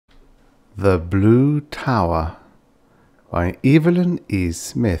The Blue Tower by Evelyn E.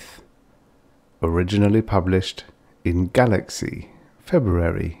 Smith, originally published in Galaxy,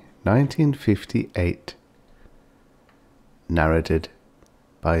 February 1958. Narrated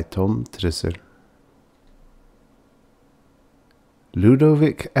by Tom Trissel.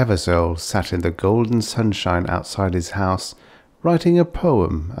 Ludovick Eversole sat in the golden sunshine outside his house, writing a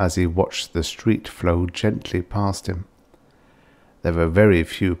poem as he watched the street flow gently past him. There were very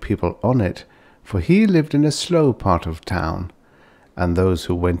few people on it, for he lived in a slow part of town, and those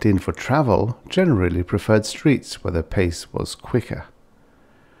who went in for travel generally preferred streets where the pace was quicker.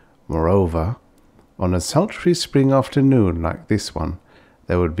 Moreover, on a sultry spring afternoon like this one,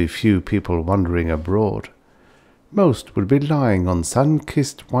 there would be few people wandering abroad. Most would be lying on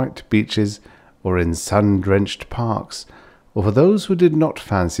sun-kissed white beaches or in sun-drenched parks, or for those who did not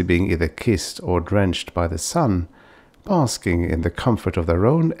fancy being either kissed or drenched by the sun, basking in the comfort of their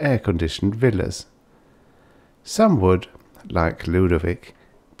own air-conditioned villas. Some would, like Ludovick,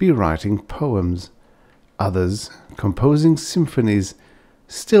 be writing poems, others composing symphonies,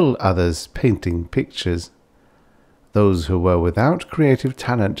 still others painting pictures. Those who were without creative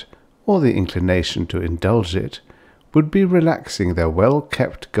talent or the inclination to indulge it would be relaxing their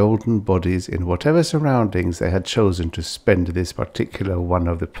well-kept golden bodies in whatever surroundings they had chosen to spend this particular one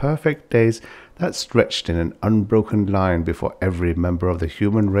of the perfect days that stretched in an unbroken line before every member of the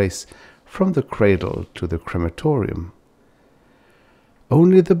human race, from the cradle to the crematorium.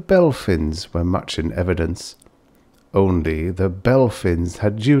 Only the Belphins were much in evidence. Only the Belphins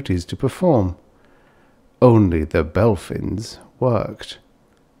had duties to perform. Only the Belphins worked.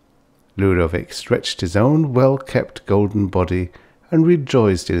 Ludovick stretched his own well-kept golden body and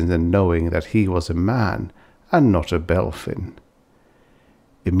rejoiced in the knowing that he was a man and not a Belphin.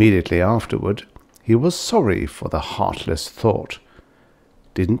 Immediately afterward, he was sorry for the heartless thought.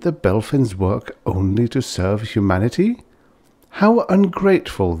 Didn't the Belphins work only to serve humanity? How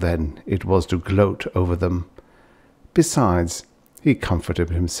ungrateful, then, it was to gloat over them. Besides, he comforted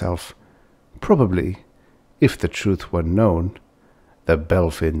himself, probably, if the truth were known, the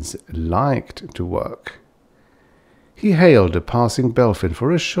Belphins liked to work. He hailed a passing Belphin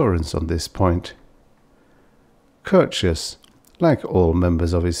for assurance on this point. Courteous, like all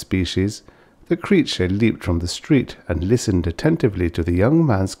members of his species, the creature leaped from the street and listened attentively to the young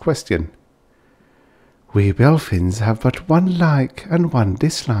man's question. "We Belphins have but one like and one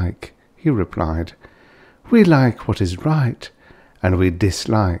dislike," he replied. "We like what is right, and we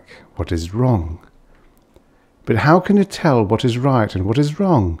dislike what is wrong." "But how can you tell what is right and what is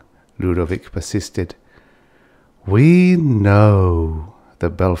wrong?" Ludovick persisted. "We know," the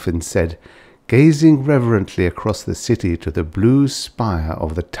Belphin said, gazing reverently across the city to the blue spire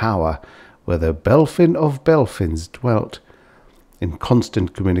of the tower where the Belphin of Belphins dwelt, in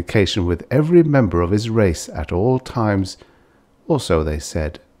constant communication with every member of his race at all times, or so they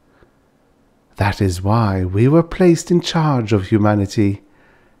said. "That is why we were placed in charge of humanity.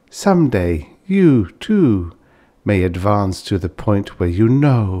 Some day you, too, may advance to the point where you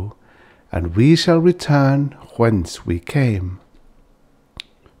know, and we shall return whence we came."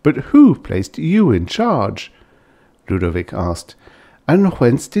 "But who placed you in charge?" Ludovick asked. "And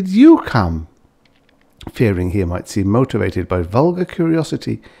whence did you come?" Fearing he might seem motivated by vulgar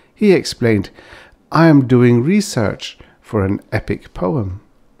curiosity, he explained, "I am doing research for an epic poem."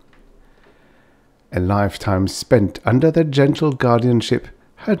 A lifetime spent under their gentle guardianship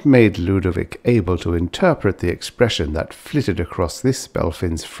had made Ludovick able to interpret the expression that flitted across this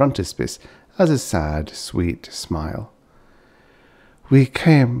Belphin's frontispiece as a sad, sweet smile. "We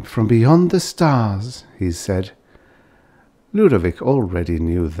came from beyond the stars," he said. Ludovick already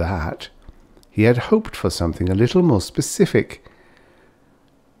knew that. He had hoped for something a little more specific.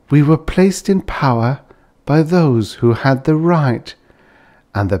 "We were placed in power by those who had the right,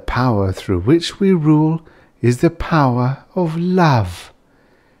 and the power through which we rule is the power of love.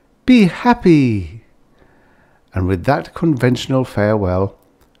 Be happy!" And with that conventional farewell,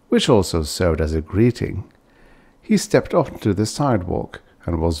 which also served as a greeting, he stepped onto the sidewalk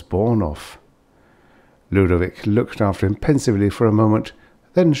and was borne off. Ludovick looked after him pensively for a moment,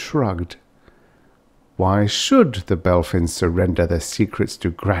 then shrugged. Why should the Belphins surrender their secrets to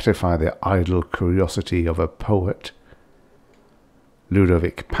gratify the idle curiosity of a poet?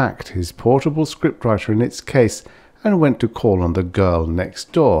 Ludovick packed his portable scriptwriter in its case and went to call on the girl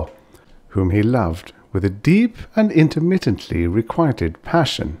next door, whom he loved with a deep and intermittently requited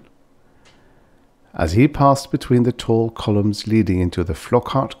passion. As he passed between the tall columns leading into the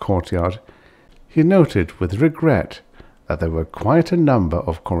Flockhart courtyard, he noted with regret that there were quite a number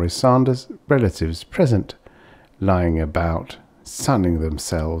of Corysander's relatives present, lying about, sunning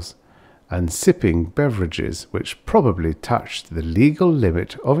themselves, and sipping beverages which probably touched the legal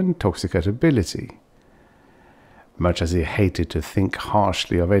limit of intoxicatability. Much as he hated to think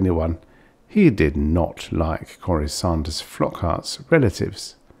harshly of anyone, he did not like Corisandus Flockhart's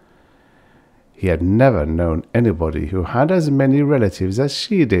relatives. He had never known anybody who had as many relatives as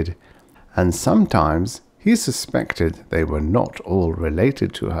she did, and sometimes he suspected they were not all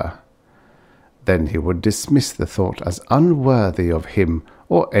related to her. Then he would dismiss the thought as unworthy of him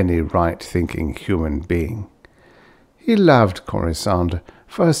or any right-thinking human being. He loved Corisande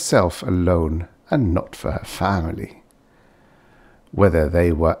for herself alone and not for her family. Whether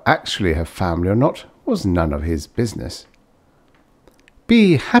they were actually her family or not was none of his business.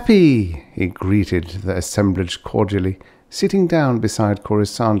 "Be happy!" he greeted the assemblage cordially, sitting down beside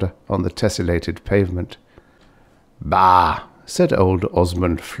Corisande on the tessellated pavement. "Bah!" said old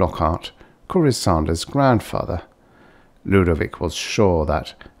Osmond Flockhart, Corisande's grandfather. Ludovick was sure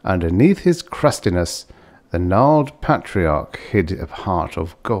that, underneath his crustiness, the gnarled patriarch hid a heart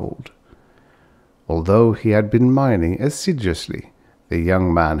of gold. Although he had been mining assiduously, the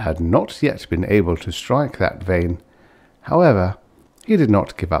young man had not yet been able to strike that vein. However, he did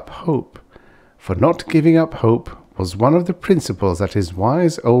not give up hope, for not giving up hope was one of the principles that his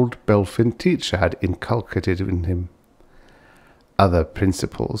wise old Belphin teacher had inculcated in him. Other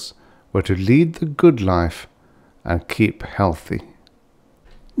principles were to lead the good life and keep healthy.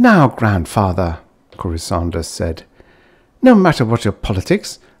 "Now, grandfather," Corisande said, "no matter what your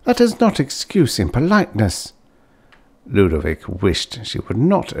politics, that is not excuse impoliteness." Ludovick wished she would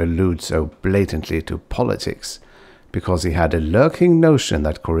not allude so blatantly to politics, because he had a lurking notion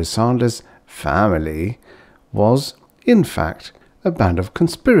that Corisande's family was, in fact, a band of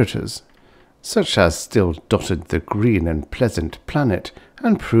conspirators, such as still dotted the green and pleasant planet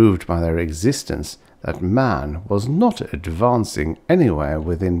and proved by their existence that man was not advancing anywhere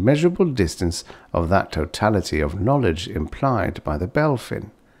within measurable distance of that totality of knowledge implied by the Belphin.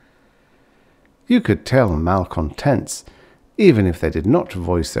 You could tell malcontents, even if they did not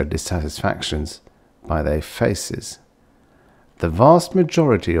voice their dissatisfactions, by their faces. The vast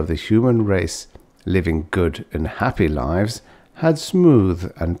majority of the human race, living good and happy lives, had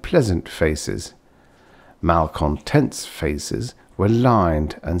smooth and pleasant faces. Malcontents' faces were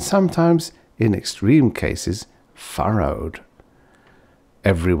lined and sometimes, in extreme cases, furrowed.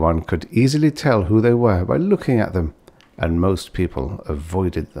 Everyone could easily tell who they were by looking at them, and most people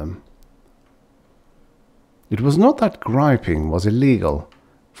avoided them. It was not that griping was illegal,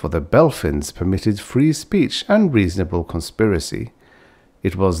 for the Belphins permitted free speech and reasonable conspiracy.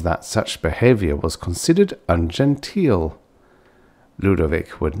 It was that such behaviour was considered ungenteel.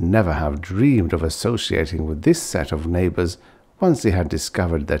 Ludovick would never have dreamed of associating with this set of neighbours once he had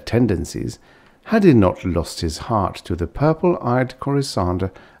discovered their tendencies, had he not lost his heart to the purple-eyed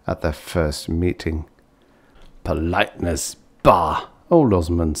Corisande at their first meeting. "Politeness, bah!" old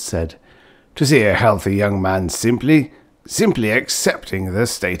Osmond said. "To see a healthy young man simply accepting the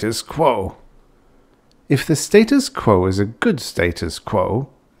status quo." "If the status quo is a good status quo,"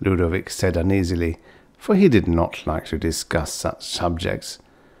 Ludovick said uneasily, for he did not like to discuss such subjects,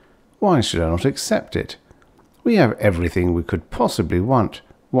 "why should I not accept it? We have everything we could possibly want.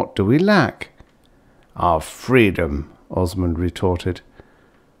 What do we lack?" "Our freedom," Osmond retorted.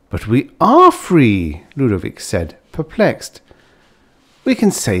 "But we are free," Ludovick said, perplexed. "We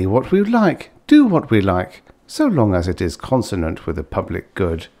can say what we like, do what we like, so long as it is consonant with the public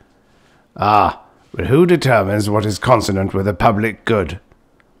good." "Ah, but who determines what is consonant with the public good?"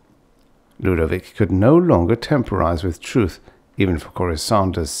 Ludovick could no longer temporize with truth, even for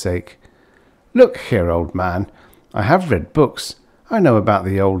Corisande's sake. "Look here, old man, I have read books. I know about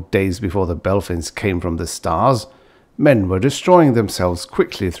the old days before the Belphins came from the stars. Men were destroying themselves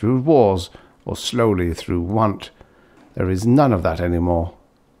quickly through wars, or slowly through want. There is none of that any more."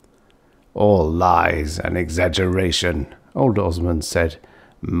 "All lies and exaggeration," old Osmond said.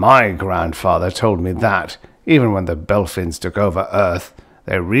 "My grandfather told me that, even when the Belphins took over Earth,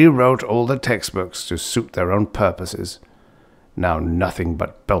 they rewrote all the textbooks to suit their own purposes. Now nothing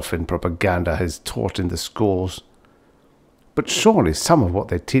but Belphin propaganda is taught in the schools." "But surely some of what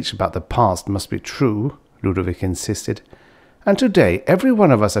they teach about the past must be true," Ludovick insisted. "And today every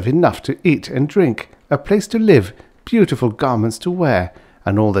one of us have enough to eat and drink, a place to live, beautiful garments to wear,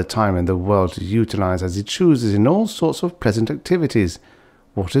 and all the time in the world to utilize as he chooses in all sorts of pleasant activities.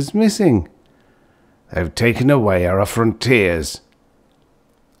 What is missing?" "They've taken away our frontiers."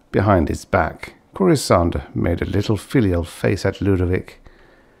 Behind his back, Corisande made a little filial face at Ludovick.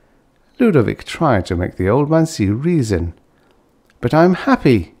 Ludovick tried to make the old man see reason. "But I'm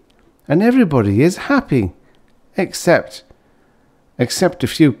happy, and everybody is happy, except except a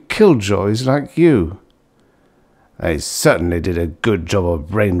few killjoys like you." "They certainly did a good job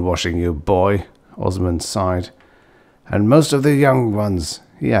of brainwashing you, boy," Osmond sighed. "And most of the young ones,"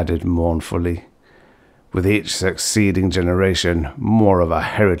 he added mournfully. "With each succeeding generation, more of our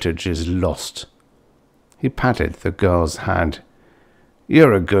heritage is lost." He patted the girl's hand.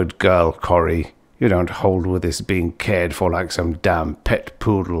 "You're a good girl, Corrie. You don't hold with this being cared for like some damn pet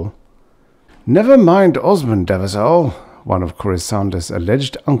poodle." "Never mind Osmond Deversall," one of Corisande's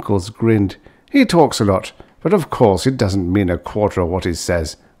alleged uncles grinned. "He talks a lot, but of course it doesn't mean a quarter of what he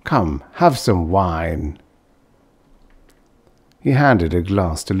says. Come, have some wine." He handed a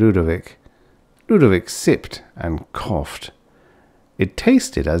glass to Ludovick. Ludovick sipped and coughed. It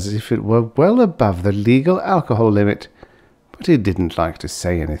tasted as if it were well above the legal alcohol limit, but he didn't like to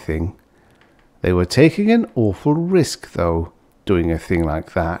say anything. They were taking an awful risk, though, doing a thing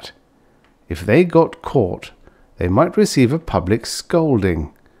like that. If they got caught, they might receive a public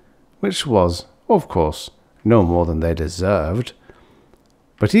scolding, which was, of course, no more than they deserved.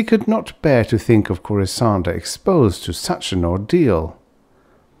 But he could not bear to think of Corisande exposed to such an ordeal.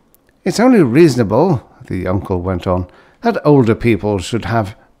 "It's only reasonable," the uncle went on, "that older people should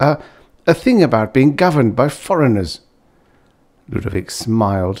have a thing about being governed by foreigners." Ludovick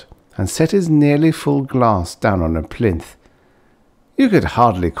smiled and set his nearly full glass down on a plinth. "You could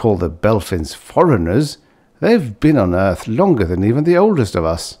hardly call the Belphins foreigners. They've been on earth longer than even the oldest of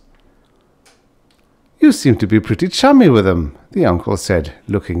us." "You seem to be pretty chummy with them," the uncle said,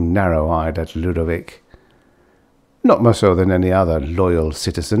 looking narrow-eyed at Ludovick. "Not more so than any other loyal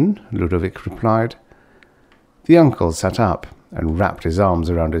citizen," Ludovick replied. The uncle sat up and wrapped his arms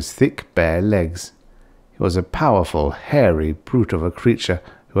around his thick, bare legs. He was a powerful, hairy brute of a creature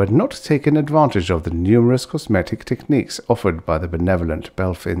who had not taken advantage of the numerous cosmetic techniques offered by the benevolent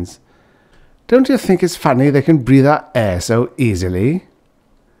Belphins. "Don't you think it's funny they can breathe our air so easily?"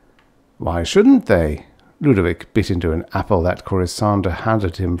 "Why shouldn't they?" Ludovick bit into an apple that Corisande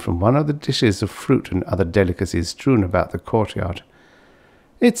handed him from one of the dishes of fruit and other delicacies strewn about the courtyard.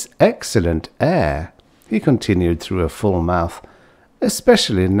 "It's excellent air," he continued through a full mouth,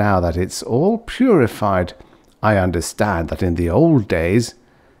 "especially now that it's all purified. I understand that in the old days—"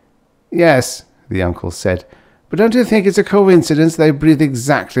 "Yes," the uncle said, "but don't you think it's a coincidence they breathe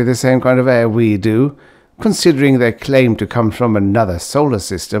exactly the same kind of air we do, considering they claim to come from another solar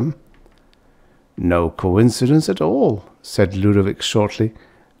system?" "No coincidence at all," said Ludovick shortly,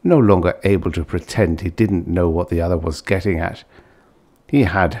 no longer able to pretend he didn't know what the other was getting at. He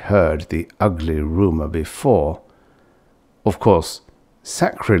had heard the ugly rumour before. Of course,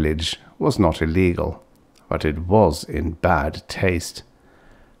 sacrilege was not illegal, but it was in bad taste.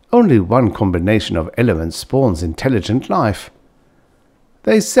 Only one combination of elements spawns intelligent life.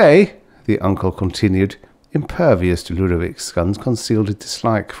 "They say," the uncle continued, impervious to Ludovick's unconcealed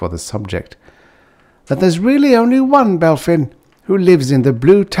dislike for the subject, "that there's really only one Belphin, who lives in the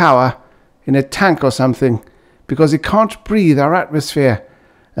Blue Tower, in a tank or something, because he can't breathe our atmosphere,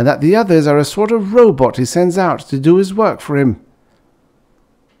 and that the others are a sort of robot he sends out to do his work for him."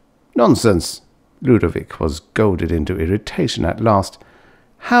 "Nonsense!" Ludovick was goaded into irritation at last.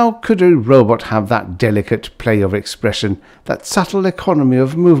 "How could a robot have that delicate play of expression, that subtle economy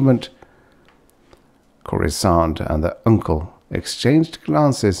of movement?" Corisande and the uncle exchanged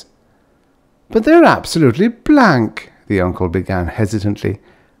glances. "But they're absolutely blank," the uncle began hesitantly.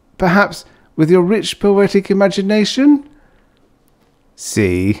 "Perhaps with your rich poetic imagination—"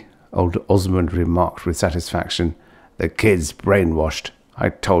 "See," old Osmond remarked with satisfaction, "the kid's brainwashed. I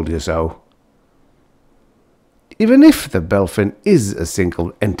told you so." "Even if the Belphin is a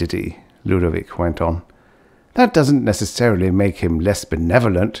single entity," Ludovick went on, "that doesn't necessarily make him less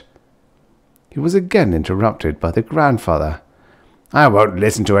benevolent." He was again interrupted by the grandfather. "I won't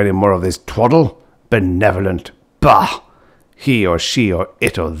listen to any more of this twaddle. Benevolent. Bah! He or she or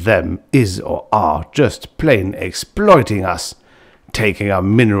it or them is or are just plain exploiting us, taking our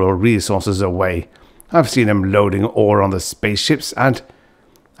mineral resources away. I've seen him loading ore on the spaceships and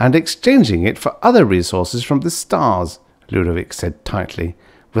exchanging it for other resources from the stars," Ludovick said tightly,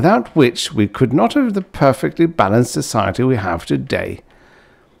 "without which we could not have the perfectly balanced society we have today.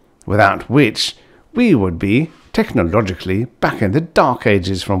 Without which we would be, technologically, back in the Dark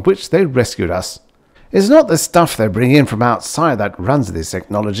Ages from which they rescued us. It's not the stuff they bring in from outside that runs this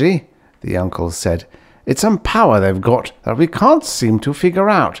technology," the uncle said. "It's some power they've got that we can't seem to figure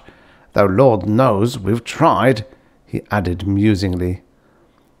out, though Lord knows we've tried," he added musingly.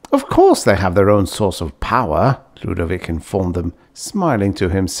 "Of course they have their own source of power," Ludovick informed them, smiling to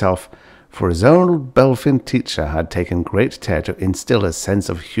himself, for his own Belphin teacher had taken great care to instill a sense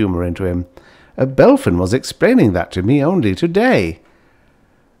of humour into him. "A Belphin was explaining that to me only today.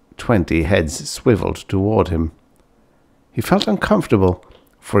 20 heads swiveled toward him. He felt uncomfortable,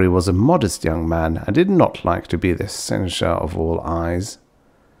 for he was a modest young man and did not like to be the centre of all eyes.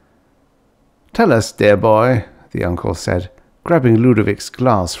 "Tell us, dear boy," the uncle said, grabbing Ludovick's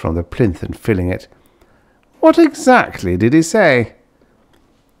glass from the plinth and filling it. "What exactly did he say?"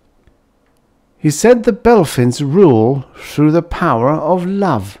 "He said the Belphins rule through the power of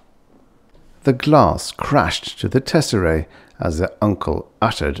love." The glass crashed to the tesserae as the uncle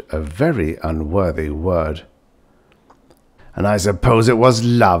uttered a very unworthy word. "And I suppose it was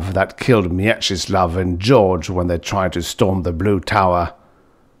love that killed Mieczysław and George when they tried to storm the Blue Tower,"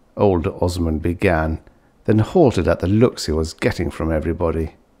 old Osmond began, then halted at the looks he was getting from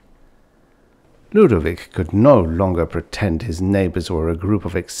everybody. Ludovick could no longer pretend his neighbours were a group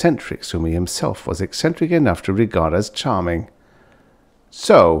of eccentrics whom he himself was eccentric enough to regard as charming.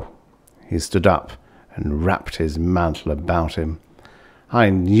 "So," he stood up and wrapped his mantle about him, "I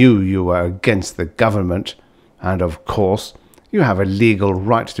knew you were against the government, and of course you have a legal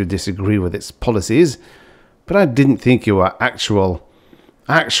right to disagree with its policies, but I didn't think you were actual,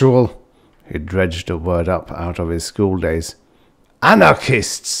 he dredged a word up out of his school days,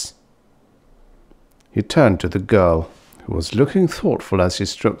 anarchists." He turned to the girl, who was looking thoughtful as she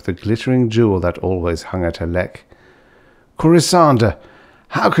stroked the glittering jewel that always hung at her neck. "Corisande,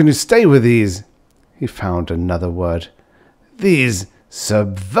 how can you stay with these—" he found another word— "these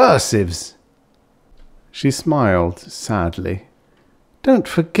subversives?" She smiled sadly. "Don't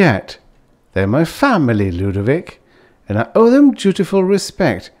forget, they're my family, Ludovick, and I owe them dutiful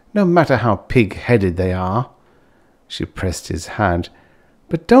respect, no matter how pig-headed they are." She pressed his hand.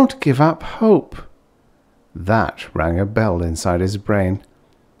 "But don't give up hope." That rang a bell inside his brain.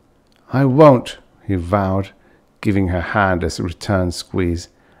 "I won't," he vowed, giving her hand a return squeeze.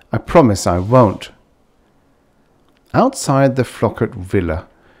 "I promise I won't." Outside the Flockart villa,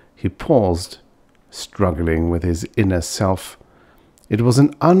 he paused, struggling with his inner self. It was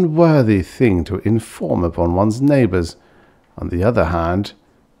an unworthy thing to inform upon one's neighbours. On the other hand,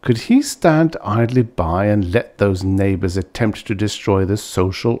 could he stand idly by and let those neighbours attempt to destroy the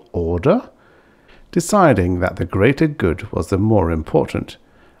social order? Deciding that the greater good was the more important,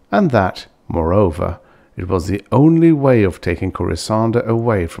 and that, moreover, it was the only way of taking Corisande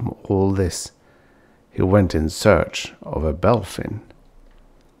away from all this, he went in search of a Belphin.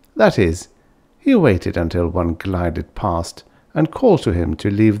 That is, he waited until one glided past and called to him to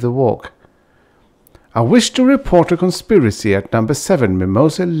leave the walk. "I wish to report a conspiracy at number 7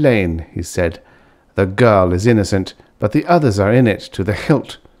 Mimosa Lane," he said. "The girl is innocent, but the others are in it to the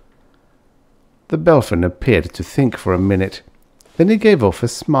hilt." The Belphin appeared to think for a minute. Then he gave off a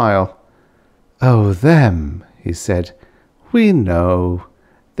smile. "Oh, them," he said. "We know.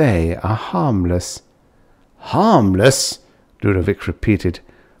 They are harmless." "Harmless?" Ludovick repeated.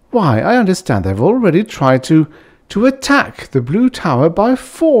 "Why, I understand they've already tried to attack the Blue Tower by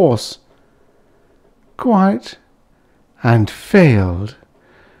force." "Quite. And failed.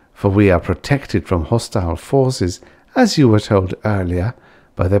 For we are protected from hostile forces, as you were told earlier,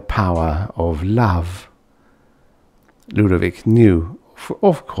 by the power of love." Ludovick knew,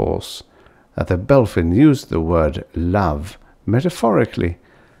 of course, that the Belphin used the word love metaphorically,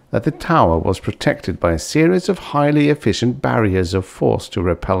 that the tower was protected by a series of highly efficient barriers of force to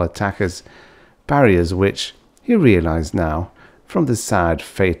repel attackers, barriers which, he realized now, from the sad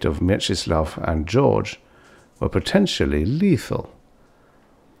fate of Mieczysław and George, were potentially lethal.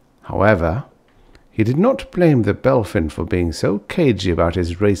 However, he did not blame the Belphin for being so cagey about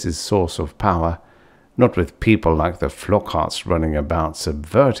his race's source of power, not with people like the Flockharts running about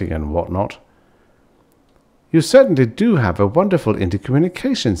subverting and what-not. "You certainly do have a wonderful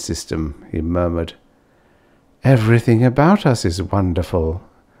intercommunication system," he murmured. "Everything about us is wonderful,"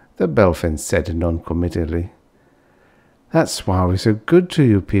 the Belphin said non-committally. "That's why we're so good to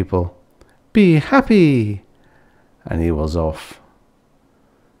you people. Be happy!" And he was off.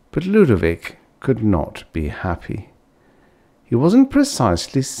 But Ludovick could not be happy. He wasn't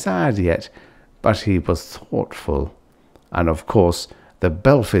precisely sad yet, but he was thoughtful. And of course the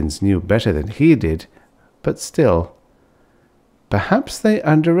Belphins knew better than he did, but still. Perhaps they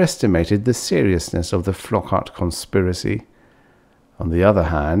underestimated the seriousness of the Flockhart conspiracy. On the other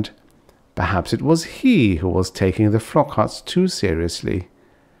hand, perhaps it was he who was taking the Flockharts too seriously.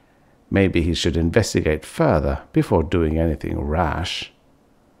 Maybe he should investigate further before doing anything rash.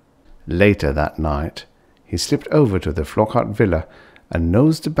 Later that night, he slipped over to the Flockhart villa and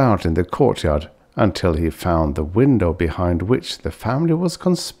nosed about in the courtyard until he found the window behind which the family was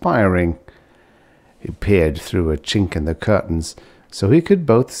conspiring. He peered through a chink in the curtains so he could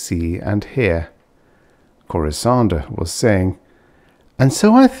both see and hear. Corisande was saying, And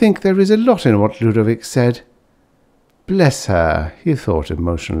so I think there is a lot in what Ludovick said. Bless her, he thought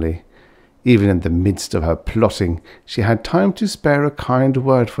emotionally. Even in the midst of her plotting, she had time to spare a kind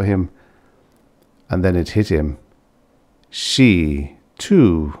word for him. And then it hit him. She,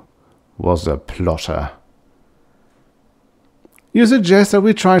 too, was a plotter. You suggest that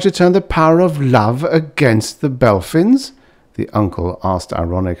we try to turn the power of love against the Belphins? The uncle asked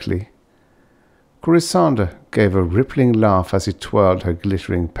ironically. Corisande gave a rippling laugh as he twirled her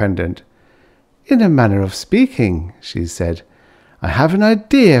glittering pendant. In a manner of speaking, she said, I have an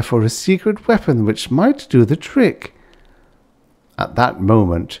idea for a secret weapon which might do the trick. At that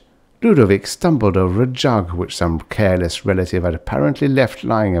moment, Ludovick stumbled over a jug which some careless relative had apparently left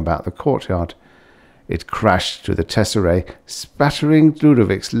lying about the courtyard. It crashed to the tesserae, spattering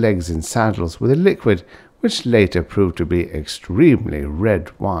Ludovick's legs in saddles with a liquid which later proved to be extremely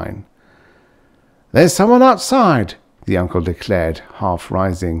red wine. There's someone outside, the uncle declared, half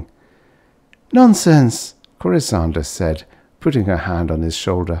rising. Nonsense, Corisande said, putting her hand on his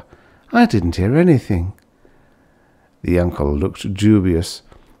shoulder. I didn't hear anything. The uncle looked dubious,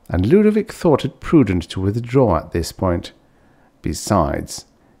 and Ludovick thought it prudent to withdraw at this point. Besides,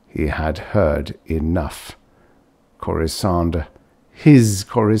 he had heard enough. Corisande, his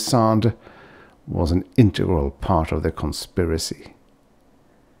Corisande, was an integral part of the conspiracy.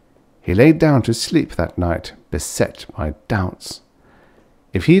 He lay down to sleep that night, beset by doubts.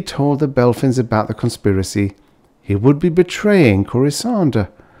 If he told the Belphins about the conspiracy, he would be betraying Corisande.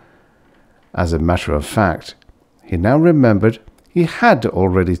 As a matter of fact, he now remembered he had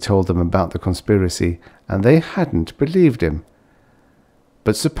already told them about the conspiracy, and they hadn't believed him.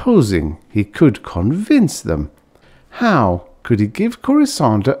 But supposing he could convince them, how could he give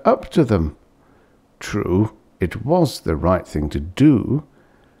Corisande up to them? True, it was the right thing to do,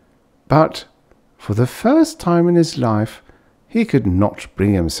 but for the first time in his life he could not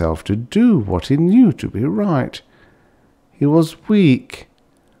bring himself to do what he knew to be right. He was weak,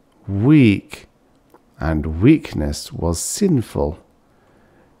 and weakness was sinful.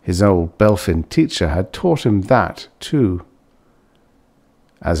 His old Belphin teacher had taught him that too.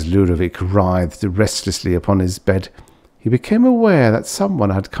 As Ludovick writhed restlessly upon his bed, he became aware that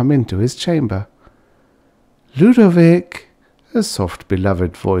someone had come into his chamber. Ludovick, a soft,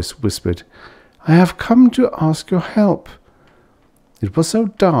 beloved voice whispered, I have come to ask your help. It was so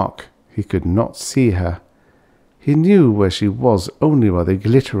dark he could not see her. He knew where she was only by the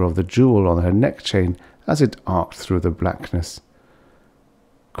glitter of the jewel on her neck chain as it arced through the blackness.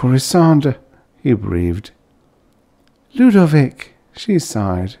 Corisande, he breathed. Ludovick, she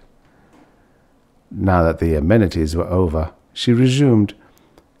sighed. Now that the amenities were over, she resumed.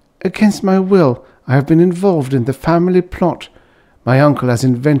 Against my will, I have been involved in the family plot. My uncle has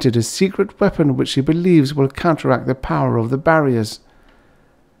invented a secret weapon which he believes will counteract the power of the barriers.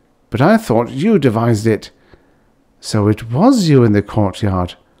 But I thought you devised it. So it was you in the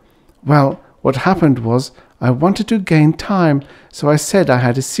courtyard. Well, what happened was I wanted to gain time, so I said I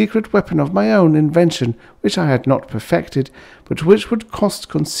had a secret weapon of my own invention which I had not perfected, but which would cost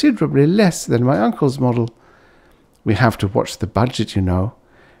considerably less than my uncle's model. We have to watch the budget, you know,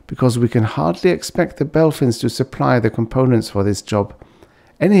 because we can hardly expect the Belphins to supply the components for this job.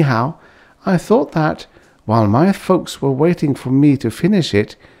 Anyhow, I thought that, while my folks were waiting for me to finish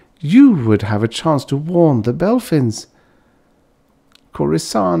it, you would have a chance to warn the Belphins.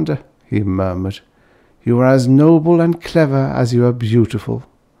 Corisande, he murmured, you are as noble and clever as you are beautiful.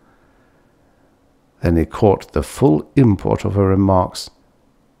 Then he caught the full import of her remarks.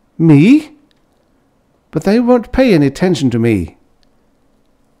 Me? But they won't pay any attention to me.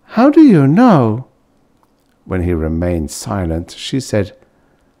 How do you know? When he remained silent, she said,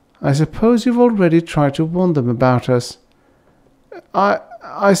 I suppose you've already tried to warn them about us.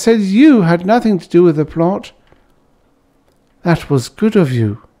 I said you had nothing to do with the plot. That was good of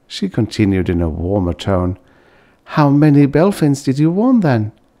you, she continued in a warmer tone. How many Belphins did you warn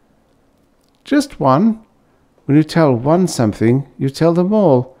then? Just one. When you tell one something, you tell them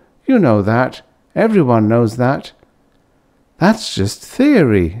all. You know that. Everyone knows that. That's just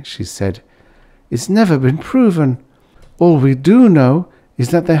theory, she said. It's never been proven. All we do know is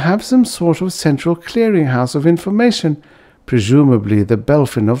that they have some sort of central clearinghouse of information, presumably the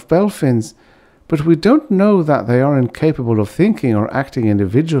Belphin of Belphins, but we don't know that they are incapable of thinking or acting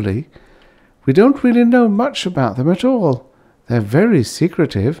individually. We don't really know much about them at all. They're very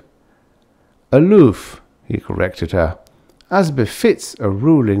secretive. Aloof, he corrected her, as befits a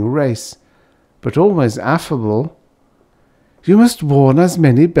ruling race, but always affable. You must warn as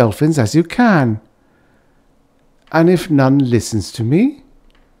many Belphins as you can. And if none listens to me?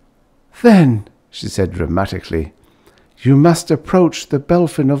 Then, she said dramatically, You must approach the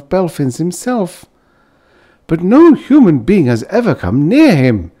Belphin of Belphins himself. But no human being has ever come near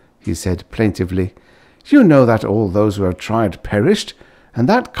him, he said plaintively. You know that all those who have tried perished, and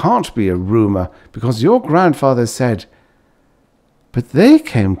that can't be a rumour, because your grandfather said— But they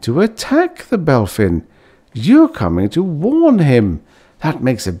came to attack the Belphin. You're coming to warn him. That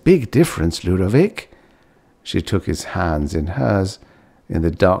makes a big difference, Ludovick. She took his hands in hers. In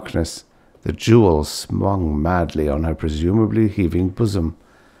the darkness, the jewel swung madly on her presumably heaving bosom.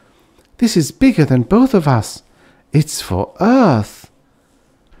 This is bigger than both of us. It's for Earth.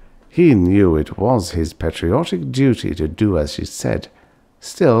 He knew it was his patriotic duty to do as she said.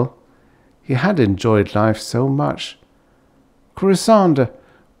 Still, he had enjoyed life so much. Corisande,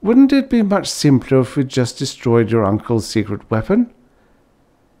 wouldn't it be much simpler if we just destroyed your uncle's secret weapon?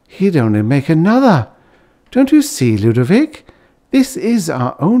 He'd only make another. Don't you see, Ludovick? This is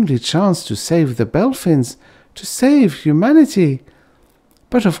our only chance to save the Belphins, to save humanity.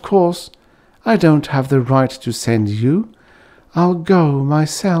 But of course, I don't have the right to send you. I'll go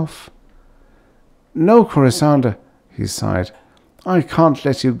myself. No, Corisande, he sighed. I can't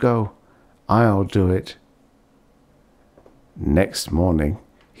let you go. I'll do it. Next morning,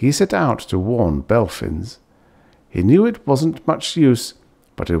 he set out to warn Belphins. He knew it wasn't much use,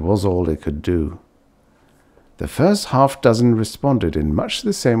 but it was all he could do. The first half-dozen responded in much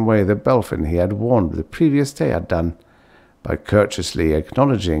the same way the Belphin he had warned the previous day had done, by courteously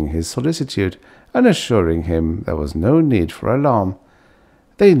acknowledging his solicitude and assuring him there was no need for alarm.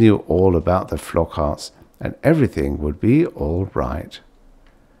 They knew all about the Flockharts, and everything would be all right.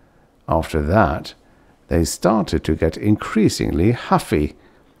 After that, they started to get increasingly huffy,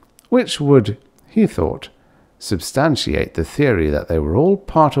 which would, he thought, substantiate the theory that they were all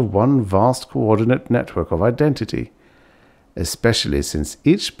part of one vast coordinate network of identity, especially since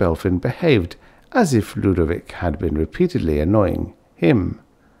each Belphin behaved as if Ludovick had been repeatedly annoying him.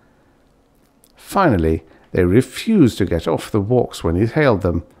 Finally, they refused to get off the walks when he hailed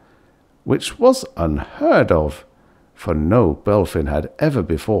them, which was unheard of, for no Belphin had ever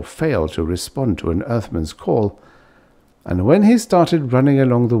before failed to respond to an Earthman's call, and when he started running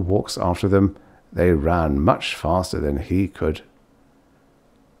along the walks after them, they ran much faster than he could.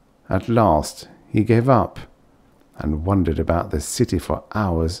 At last he gave up, and wandered about the city for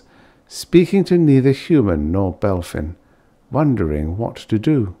hours, speaking to neither human nor Belphin, wondering what to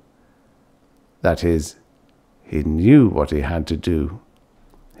do. That is, he knew what he had to do.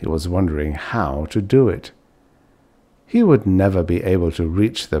 He was wondering how to do it. He would never be able to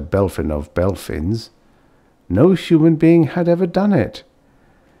reach the Belphin of Belphins. No human being had ever done it.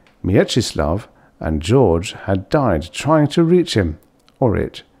 Mieczysław and George had died trying to reach him, or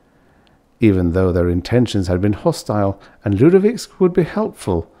it. Even though their intentions had been hostile and Ludovicks would be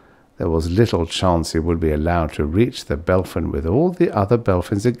helpful, there was little chance he would be allowed to reach the Belphin with all the other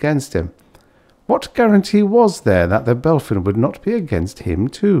Belphins against him. What guarantee was there that the Belphin would not be against him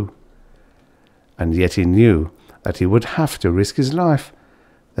too? And yet he knew that he would have to risk his life.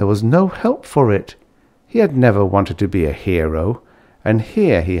 There was no help for it. He had never wanted to be a hero, and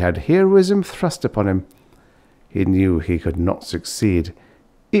here he had heroism thrust upon him. He knew he could not succeed.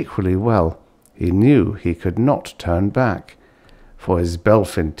 Equally well, he knew he could not turn back, for his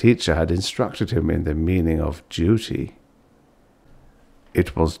Belphin teacher had instructed him in the meaning of duty.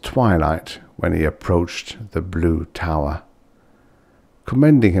 It was twilight when he approached the Blue Tower.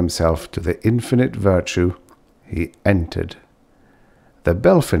 Commending himself to the infinite virtue, he entered. The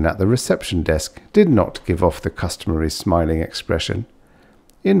Belphin at the reception desk did not give off the customary smiling expression.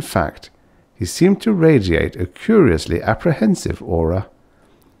 In fact, he seemed to radiate a curiously apprehensive aura.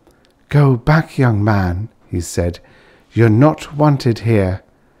 "Go back, young man," he said. "You're not wanted here."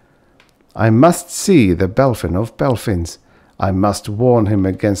 "I must see the Belphin of Belphins. I must warn him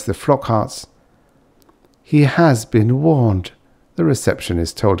against the Flockharts." "He has been warned," the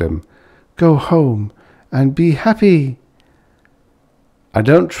receptionist told him. "Go home and be happy." "I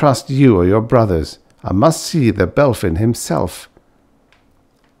don't trust you or your brothers. I must see the Belphin himself."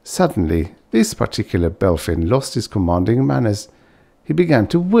 Suddenly, this particular Belphin lost his commanding manners. He began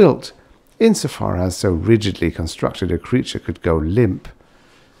to wilt, insofar as so rigidly constructed a creature could go limp.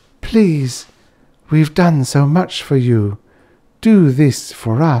 "Please, we've done so much for you. Do this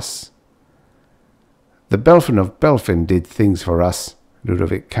for us." "The Belphin of Belphin did things for us,"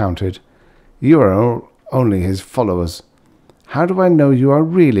 Ludovick countered. "You are only his followers. How do I know you are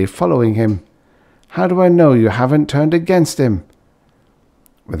really following him? How do I know you haven't turned against him?"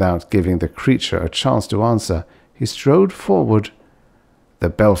 Without giving the creature a chance to answer, he strode forward. The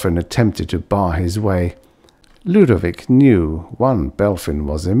Belphin attempted to bar his way. Ludovick knew one Belphin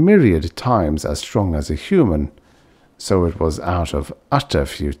was a myriad times as strong as a human. so it was out of utter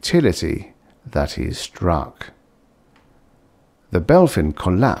futility that he struck. The Belphin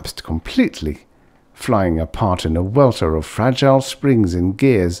collapsed completely, flying apart in a welter of fragile springs and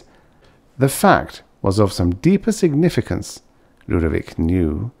gears. The fact was of some deeper significance, Ludovick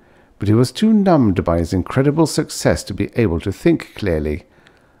knew, but he was too numbed by his incredible success to be able to think clearly.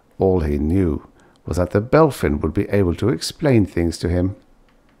 All he knew was that the Belphin would be able to explain things to him.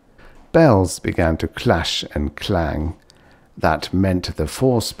 Bells began to clash and clang. That meant the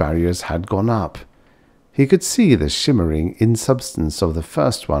force barriers had gone up. He could see the shimmering insubstance of the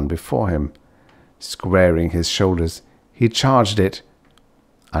first one before him. Squaring his shoulders, he charged it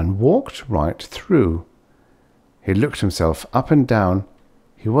and walked right through. He looked himself up and down.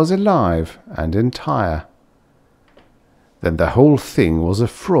 He was alive and entire. Then the whole thing was a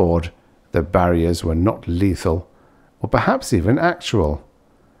fraud. The barriers were not lethal, or perhaps even actual.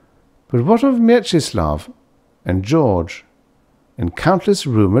 But what of Mieczysław and George and countless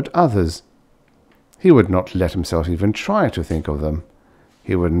rumoured others? He would not let himself even try to think of them.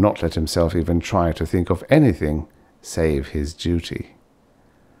 He would not let himself even try to think of anything save his duty.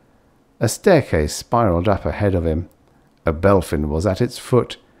 A staircase spiraled up ahead of him. A Belphin was at its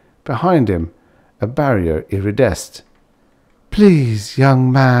foot. Behind him, a barrier iridesced. "Please, young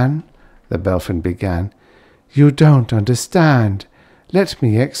man," the Belphin began. "You don't understand. Let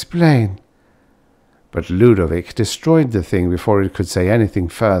me explain." But Ludovick destroyed the thing before it could say anything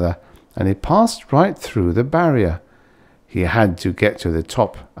further, and he passed right through the barrier. He had to get to the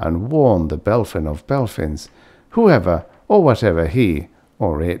top and warn the Belphin of Belphins, whoever or whatever he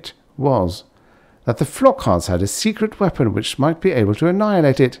or it was, that the Flockharts had a secret weapon which might be able to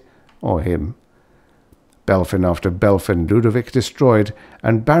annihilate it, or him. Belphin after Belphin Ludovick destroyed,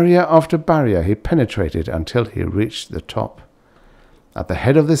 and barrier after barrier he penetrated until he reached the top. At the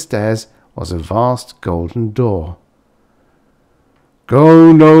head of the stairs was a vast golden door.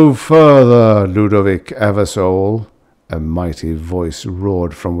 "Go no further, Ludovick Eversole," a mighty voice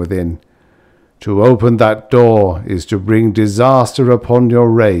roared from within. "To open that door is to bring disaster upon your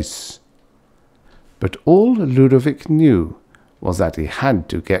race." But all Ludovick knew was that he had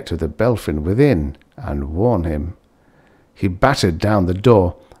to get to the Belphin within and warn him. He battered down the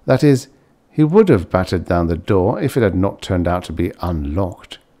door. That is, he would have battered down the door if it had not turned out to be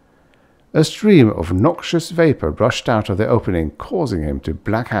unlocked. A stream of noxious vapour rushed out of the opening, causing him to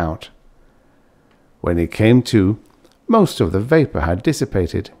black out. When he came to, most of the vapour had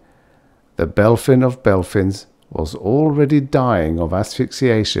dissipated. The Belphin of Belphins was already dying of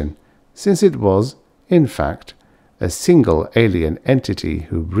asphyxiation, since it was, in fact, a single alien entity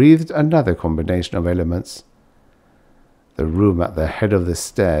who breathed another combination of elements. The room at the head of the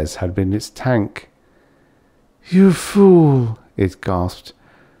stairs had been its tank. "You fool," it gasped.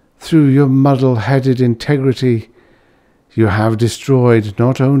 "Through your muddle-headed integrity, you have destroyed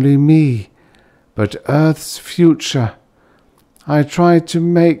not only me, but Earth's future. I tried to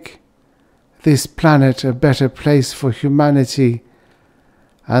make this planet a better place for humanity,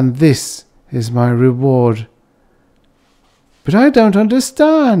 and this is my reward." "But I don't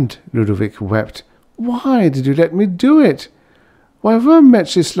understand," Ludovick wept. "Why did you let me do it? Why were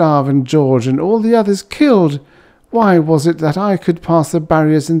Mieczysław and George and all the others killed? Why was it that I could pass the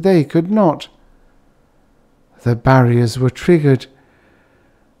barriers and they could not?" "The barriers were triggered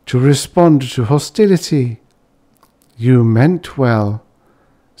to respond to hostility. You meant well,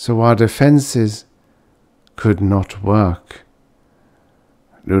 so our defences could not work."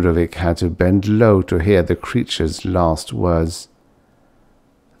 Ludovick had to bend low to hear the creature's last words.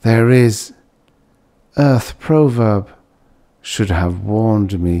 "There is, Earth proverb should have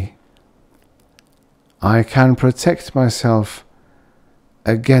warned me. I can protect myself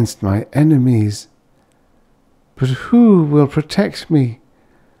against my enemies, but who will protect me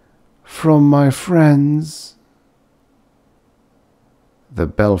from my friends?" The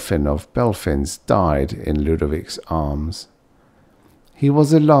Belphin of Belphins died in Ludovick's arms. He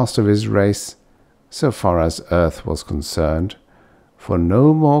was the last of his race, so far as Earth was concerned, for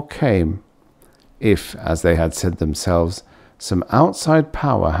no more came. If, as they had said themselves, some outside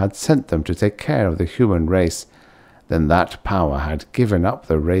power had sent them to take care of the human race, then that power had given up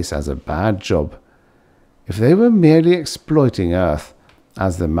the race as a bad job. If they were merely exploiting Earth,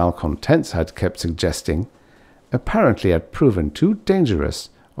 as the malcontents had kept suggesting, apparently had proven too dangerous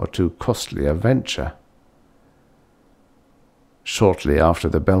or too costly a venture. Shortly after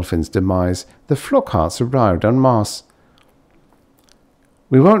the Belphin's demise, the Flockharts arrived en masse.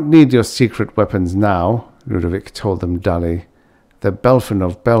 "We won't need your secret weapons now," Ludovick told them dully. "The Belphin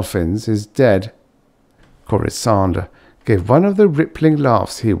of Belphins is dead." Corisande gave one of the rippling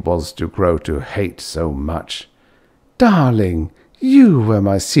laughs he was to grow to hate so much. Darling, you were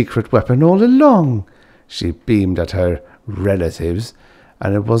my secret weapon all along." She beamed at her relatives,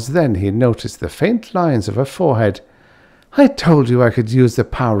 and it was then he noticed the faint lines of her forehead. "I told you I could use the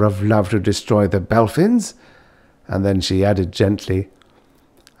power of love to destroy the Belphins." And then she added gently,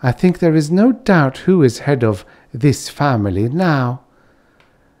 "I think there is no doubt who is head of this family now."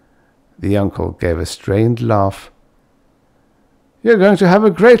 The uncle gave a strained laugh. "You're going to have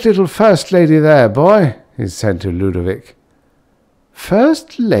a great little first lady there, boy," he said to Ludovick.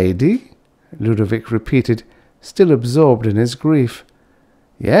 "First lady?" Ludovick repeated, still absorbed in his grief.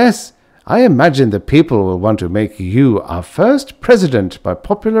 "Yes, I imagine the people will want to make you our first president by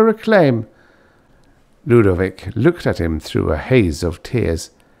popular acclaim." Ludovick looked at him through a haze of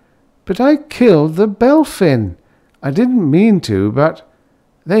tears. "But I killed the Belphin. I didn't mean to, but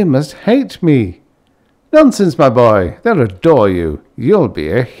they must hate me." "Nonsense, my boy. They'll adore you. You'll be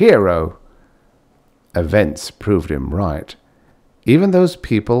a hero." Events proved him right. Even those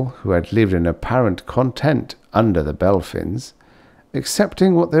people who had lived in apparent content under the Belphins,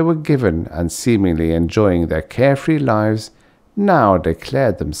 accepting what they were given and seemingly enjoying their carefree lives, now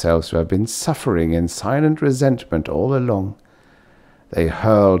declared themselves to have been suffering in silent resentment all along. They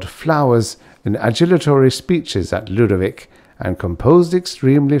hurled flowers and adulatory speeches at Ludovick and composed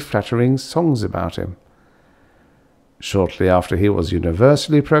extremely flattering songs about him. Shortly after he was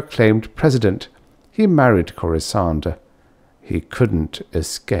universally proclaimed president, he married Corisande. He couldn't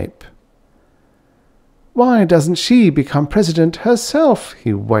escape. "Why doesn't she become president herself?"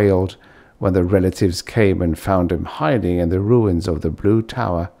 he wailed, when the relatives came and found him hiding in the ruins of the Blue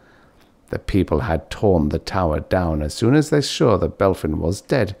Tower. The people had torn the tower down as soon as they saw the Belphin was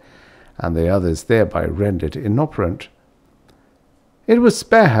dead, and the others thereby rendered inoperant. "It would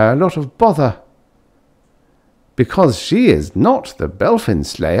spare her a lot of bother." "Because she is not the Belphin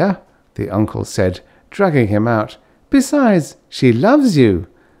slayer," the uncle said, dragging him out. "Besides, she loves you.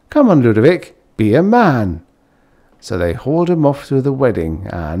 Come on, Ludovick, be a man." So they hauled him off to the wedding,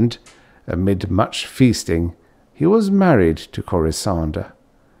 and, amid much feasting, he was married to Corisande.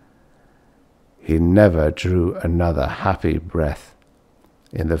 He never drew another happy breath.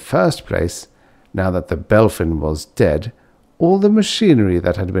 In the first place, now that the Belphin was dead, all the machinery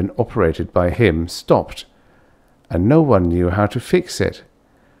that had been operated by him stopped, and no one knew how to fix it.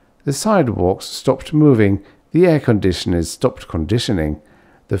 The sidewalks stopped moving, the air conditioners stopped conditioning,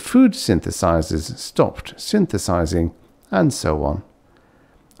 the food synthesizers stopped synthesizing, and so on.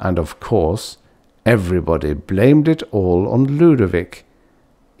 And of course, everybody blamed it all on Ludovick,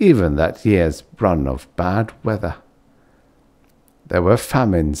 even that year's run of bad weather. There were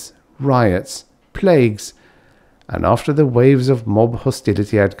famines, riots, plagues, and after the waves of mob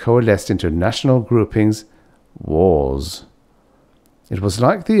hostility had coalesced into national groupings, wars. It was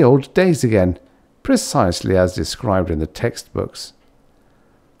like the old days again, precisely as described in the textbooks.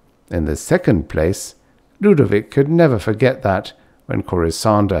 In the second place, Ludovick could never forget that, when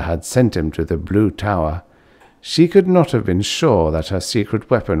Corisande had sent him to the Blue Tower, she could not have been sure that her secret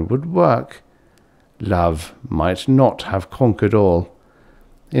weapon would work. Love might not have conquered all.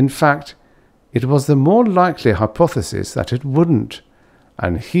 In fact, it was the more likely hypothesis that it wouldn't,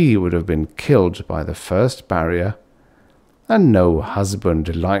 and he would have been killed by the first barrier. And no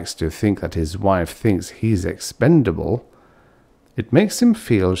husband likes to think that his wife thinks he's expendable. It makes him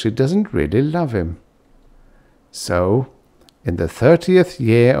feel she doesn't really love him. So, in the 30th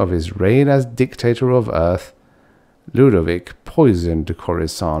year of his reign as dictator of Earth, Ludovick poisoned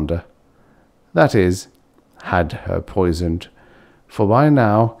Corisande. That is, had her poisoned, for by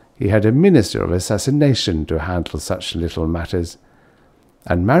now he had a minister of assassination to handle such little matters,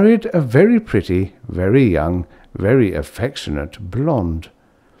 and married a very pretty, very young, very affectionate blonde.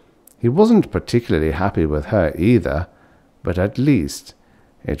 He wasn't particularly happy with her either, but at least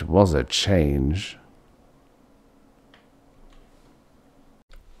it was a change.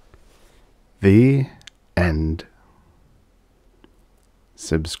 The end.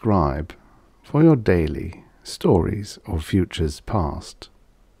 Subscribe for your daily stories of futures past.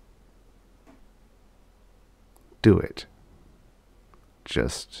 Do it.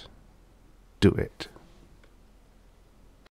 Just do it.